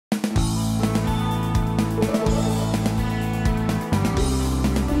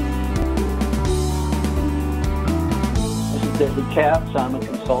Katz. I'm a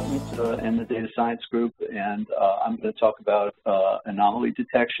consultant in the data science group, and I'm going to talk about anomaly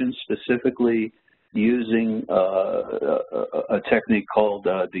detection, specifically using a technique called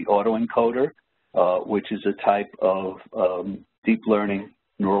the autoencoder, which is a type of deep learning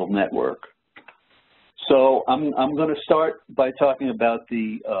neural network. So I'm going to start by talking about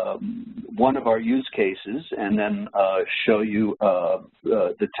the one of our use cases, and then show you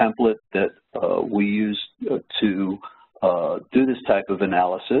the template that we use to do this type of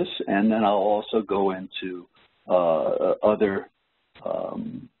analysis, and then I'll also go into other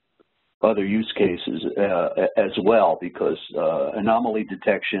use cases as well, because anomaly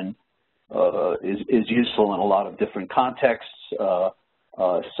detection is useful in a lot of different contexts.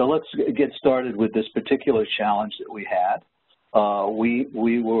 So let's get started with this particular challenge that we had.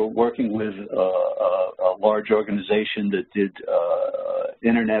 We were working with a large organization that did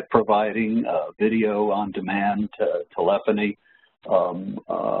internet providing, video on demand, telephony.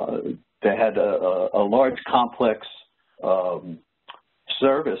 They had a large complex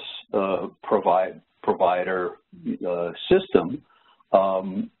service provider system,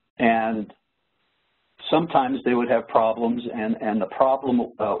 and sometimes they would have problems, and the problem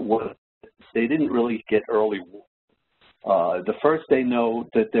was they didn't really get early warning. The first they know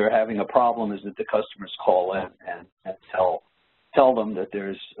that they're having a problem is that the customers call in and tell them that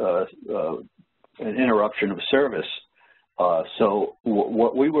there's an interruption of service. So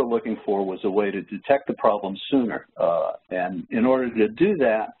what we were looking for was a way to detect the problem sooner. And in order to do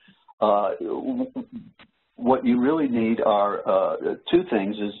that, what you really need are two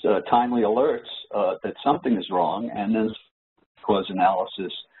things: is timely alerts that something is wrong, and then cause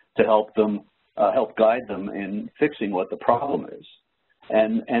analysis to help them help guide them in fixing what the problem is.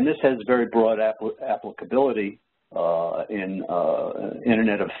 And this has very broad applicability in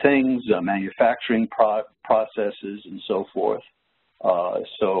Internet of Things, manufacturing processes, and so forth.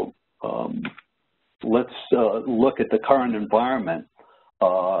 Let's look at the current environment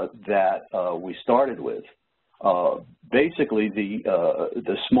that we started with. Basically,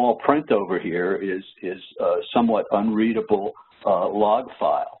 the small print over here is somewhat unreadable log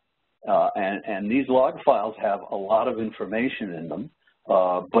file, and these log files have a lot of information in them,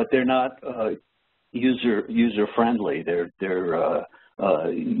 but they're not user friendly. They're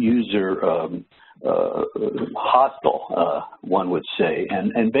user hostile, one would say.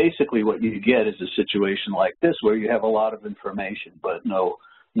 And basically, what you get is a situation like this, where you have a lot of information but no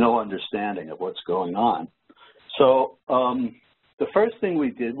understanding of what's going on. So the first thing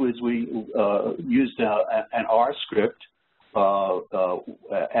we did was we used an R script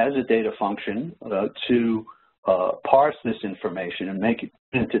as a data function to parse this information and make it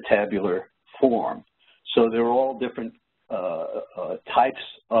into tabular form. So there are all different types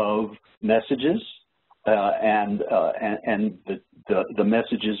of messages, and the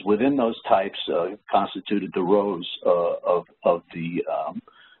messages within those types constituted the rows of the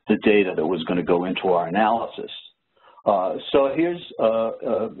data that was going to go into our analysis. So here's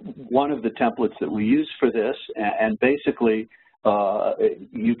one of the templates that we use for this, and basically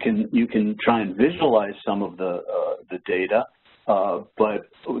you can try and visualize some of the data, but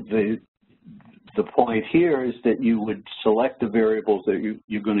the point here is that you would select the variables that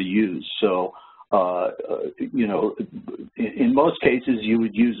you're going to use. So you know, in most cases you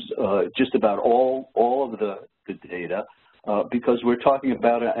would use just about all of the data, because we're talking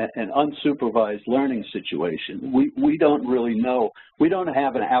about an unsupervised learning situation. We don't really know. We don't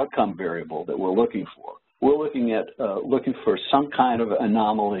have an outcome variable that we're looking for. We're looking at looking for some kind of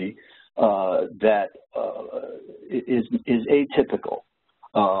anomaly that is atypical.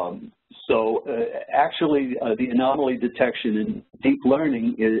 So actually, the anomaly detection in deep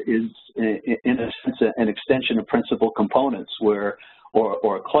learning is in a sense an extension of principal components, or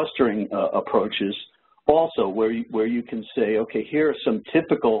clustering approaches. Also, where you can say, okay, here are some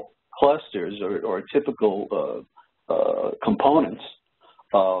typical clusters or typical components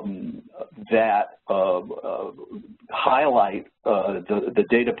that highlight the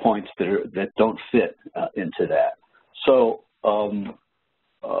data points that don't fit into that. So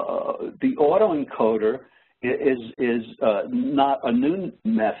the autoencoder is not a new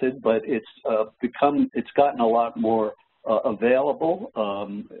method, but it's gotten a lot more available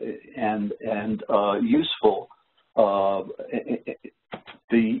and useful.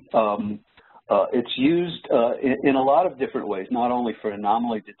 It's used in a lot of different ways, not only for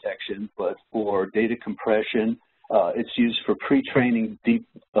anomaly detection, but for data compression. It's used for pre-training deep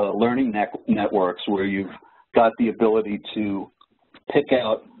learning networks, where you've got the ability to pick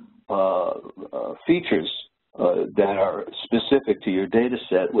out features that are specific to your data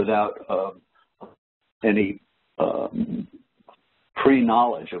set without any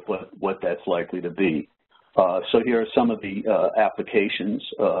pre-knowledge of what that's likely to be. So here are some of the applications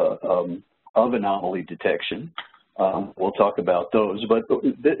of anomaly detection. We'll talk about those, but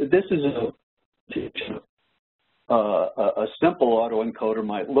this is a simple autoencoder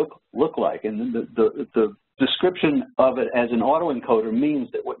might look like, and the description of it as an autoencoder means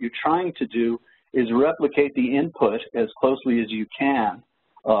that what you're trying to do is replicate the input as closely as you can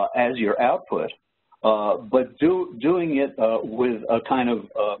as your output, but doing it with a kind of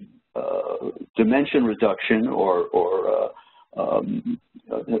dimension reduction or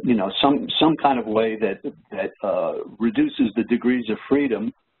you know, some kind of way that reduces the degrees of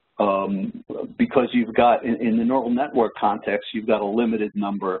freedom, because you've got in the neural network context, you've got a limited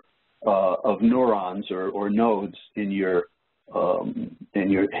number of neurons or nodes in your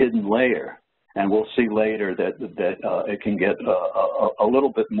hidden layer, and we'll see later that it can get a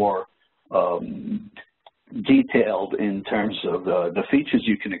little bit more detailed in terms of the features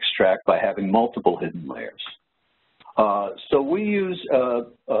you can extract by having multiple hidden layers. So we use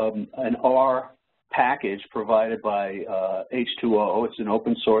an R package provided by H2O. It's an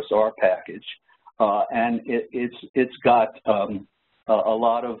open source R package, and it's got a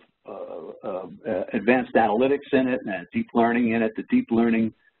lot of advanced analytics in it and deep learning in it. The deep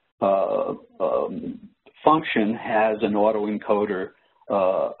learning function has an autoencoder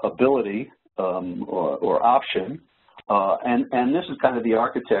ability or option, and this is kind of the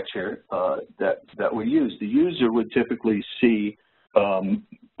architecture that we use. The user would typically see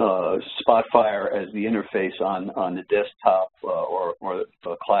Spotfire as the interface on the desktop or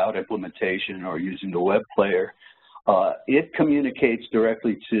the cloud implementation or using the web player. It communicates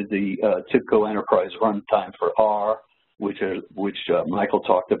directly to the TIBCO Enterprise Runtime for R, which Michael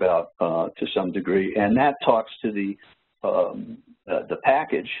talked about to some degree, and that talks to the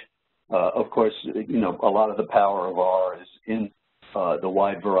package. Of course, you know, a lot of the power of R is in the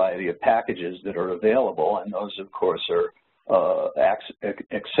wide variety of packages that are available, and those, of course, are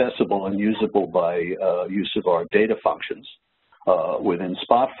accessible and usable by use of our data functions within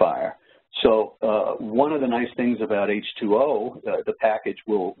Spotfire. So one of the nice things about H2O, the package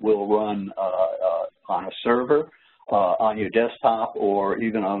will run on a server, on your desktop, or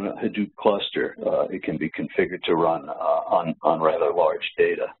even on a Hadoop cluster. It can be configured to run on rather large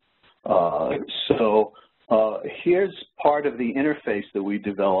data. So here's part of the interface that we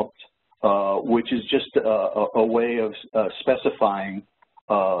developed, which is just a way of specifying,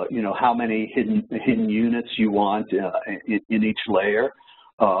 you know, how many hidden units you want in each layer,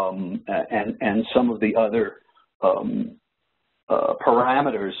 and some of the other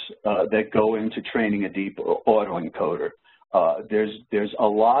parameters that go into training a deep autoencoder. There's a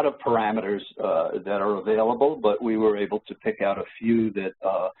lot of parameters that are available, but we were able to pick out a few that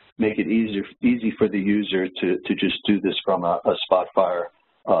make it easy for the user to just do this from a Spotfire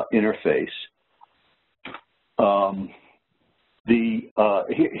interface.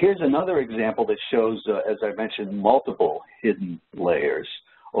 Here's another example that shows, as I mentioned, multiple hidden layers,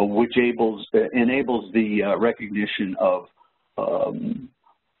 which enables the recognition of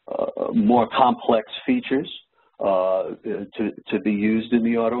more complex features to be used in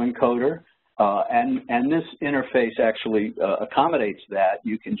the autoencoder, and this interface actually accommodates that.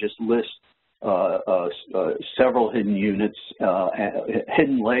 You can just list several hidden units,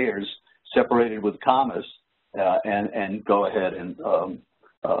 hidden layers separated with commas, and go ahead and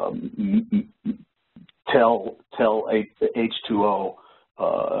tell H2O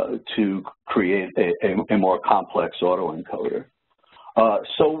to create a more complex autoencoder.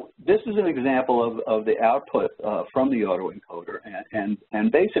 So this is an example of the output from the autoencoder,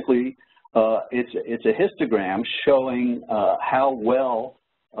 and basically it's a histogram showing how well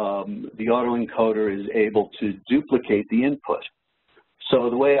the autoencoder is able to duplicate the input. So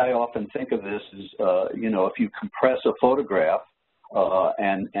the way I often think of this is, you know, if you compress a photograph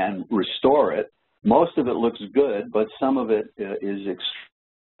and restore it, most of it looks good, but some of it is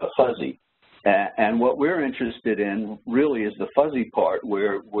fuzzy. And what we're interested in really is the fuzzy part,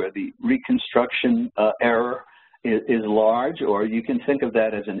 where the reconstruction error is large, or you can think of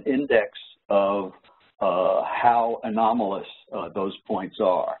that as an index of how anomalous those points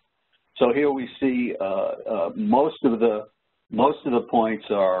are. So here we see most of the points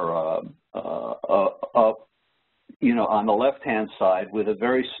are you know, on the left-hand side with a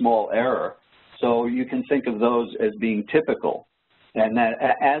very small error. So you can think of those as being typical. And that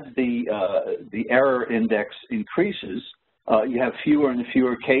as the error index increases, you have fewer and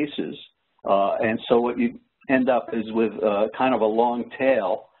fewer cases. And so what you end up is with kind of a long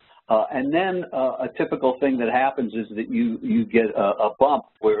tail. And then a typical thing that happens is that you get a bump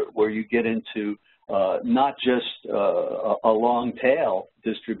where you get into not just a long tail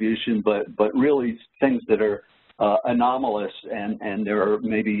distribution, but really things that are anomalous, and there are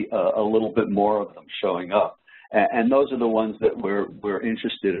maybe a little bit more of them showing up. And those are the ones that we're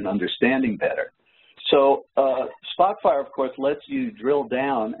interested in understanding better. So Spotfire, of course, lets you drill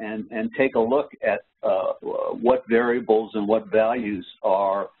down and take a look at what variables and what values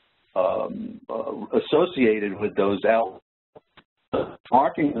are associated with those outlets.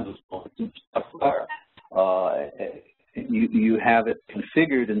 Marking those points in Spotfire, you have it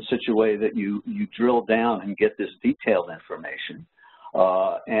configured in such a way that you drill down and get this detailed information.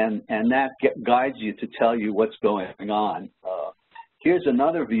 And that guides you to tell you what's going on. Here's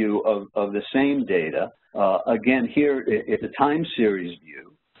another view of the same data. Again, here it's a time series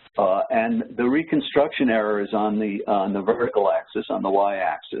view, and the reconstruction error is on the vertical axis, on the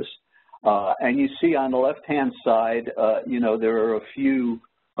y-axis. And you see on the left-hand side, there are a few,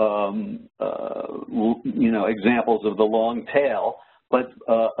 examples of the long tail. But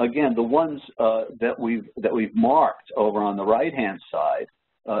again, the ones that we've marked over on the right-hand side,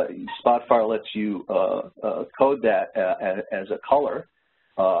 Spotfire lets you code that as a color,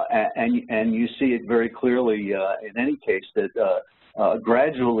 and you see it very clearly in any case that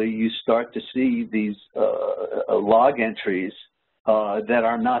gradually you start to see these log entries that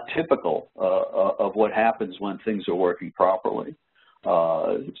are not typical of what happens when things are working properly.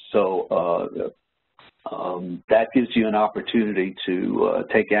 That gives you an opportunity to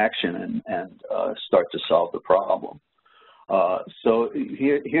take action and start to solve the problem. So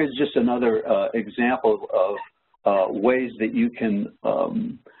here's just another example of ways that you can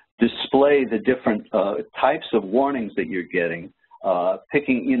display the different types of warnings that you're getting,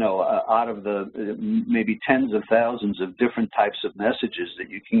 picking, out of the maybe tens of thousands of different types of messages that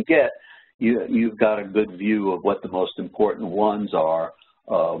you can get. You've got a good view of what the most important ones are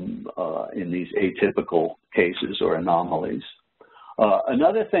in these atypical cases or anomalies.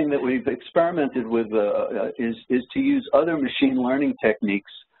 Another thing that we've experimented with is to use other machine learning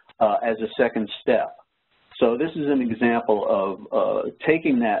techniques as a second step. So this is an example of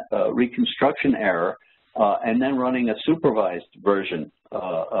taking that reconstruction error and then running a supervised version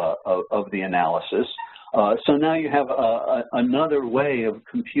of the analysis. So now you have another way of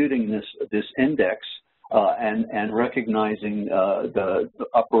computing this index and recognizing the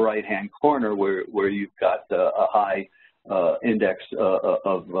upper right-hand corner where you've got a high index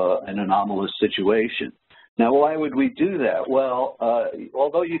of an anomalous situation. Now, why would we do that? Well,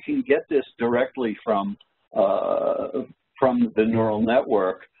 although you can get this directly from the neural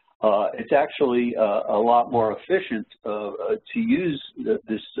network, it's actually a lot more efficient to use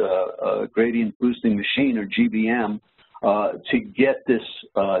this gradient boosting machine, or GBM, to get this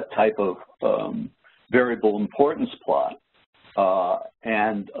type of variable importance plot.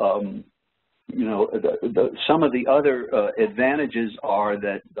 Some of the other advantages are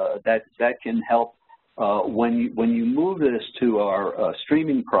that can help when you move this to our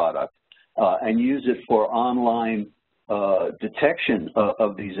streaming product and use it for online detection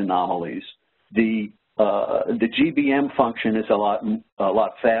of these anomalies. The GBM function is a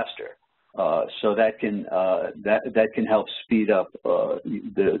lot faster, so that can help speed up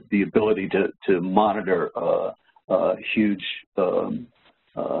the ability to monitor huge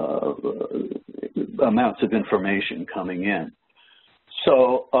amounts of information coming in.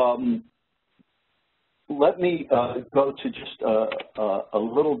 So let me go to just a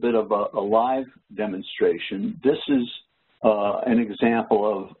little bit of a live demonstration. This is an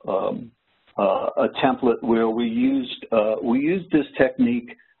example of a template where we used this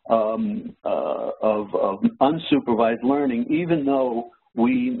technique of unsupervised learning, even though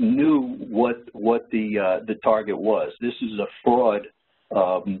we knew what the target was. This is a fraud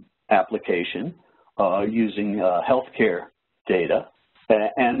application using healthcare data,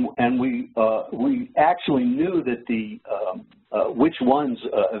 and we actually knew that which ones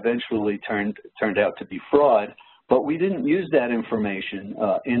eventually turned out to be fraud, but we didn't use that information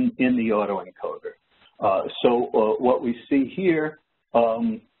in the autoencoder. So what we see here,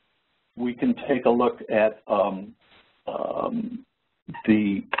 we can take a look at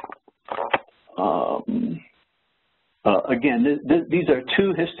again, these are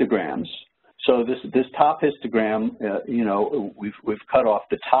two histograms. So this top histogram, we've cut off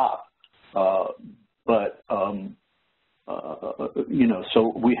the top, but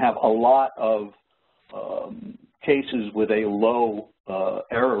so we have a lot of cases with a low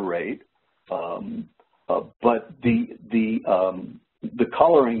error rate, but the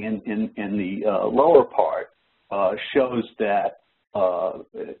coloring in the lower part shows that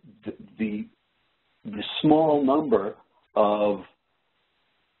the small number of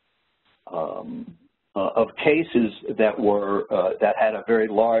cases that were that had a very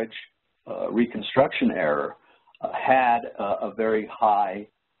large reconstruction error had a very high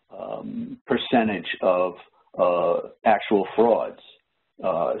percentage of actual frauds.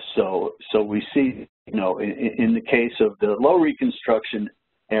 So we see, in the case of the low reconstruction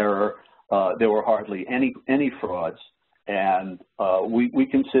error, there were hardly any frauds, and we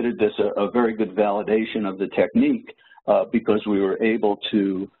considered this a very good validation of the technique because we were able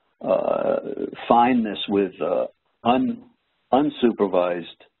to find this with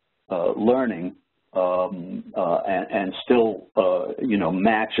unsupervised learning and still,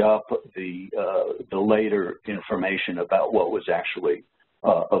 match up the later information about what was actually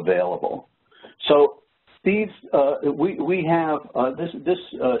available. So these we have this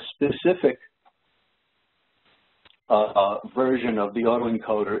specific version of the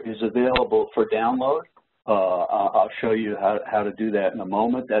autoencoder is available for download. I'll show you how to do that in a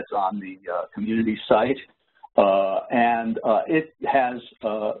moment. That's on the community site. And it has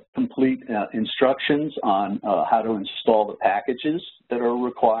complete instructions on how to install the packages that are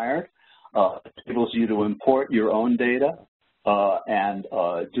required. It enables you to import your own data and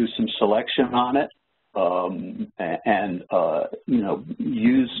do some selection on it, and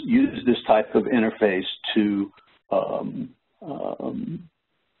use this type of interface to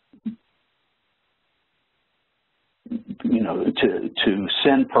to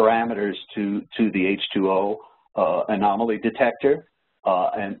send parameters to the H2O anomaly detector,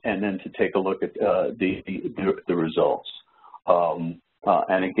 and then to take a look at the results.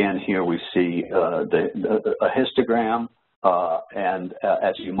 And again, here we see a histogram, and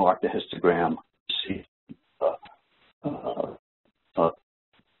as you mark the histogram, see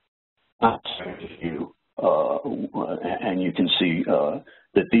and you can see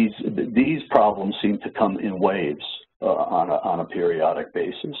that these problems seem to come in waves on a periodic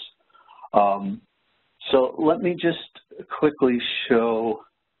basis. So let me just quickly show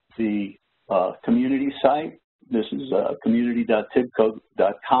the community site. This is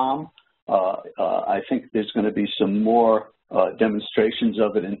community.tibco.com. I think there's going to be some more demonstrations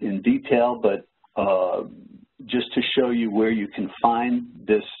of it in detail, but just to show you where you can find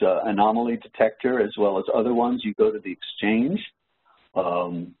this anomaly detector as well as other ones, you go to the Exchange,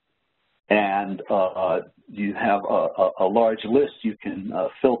 and you have a large list. You can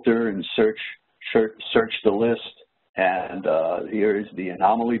filter and search the list, and here is the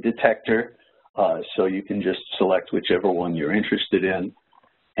anomaly detector. So you can just select whichever one you're interested in,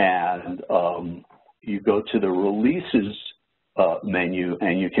 and you go to the releases menu,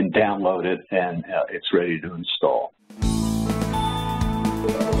 and you can download it, and it's ready to install.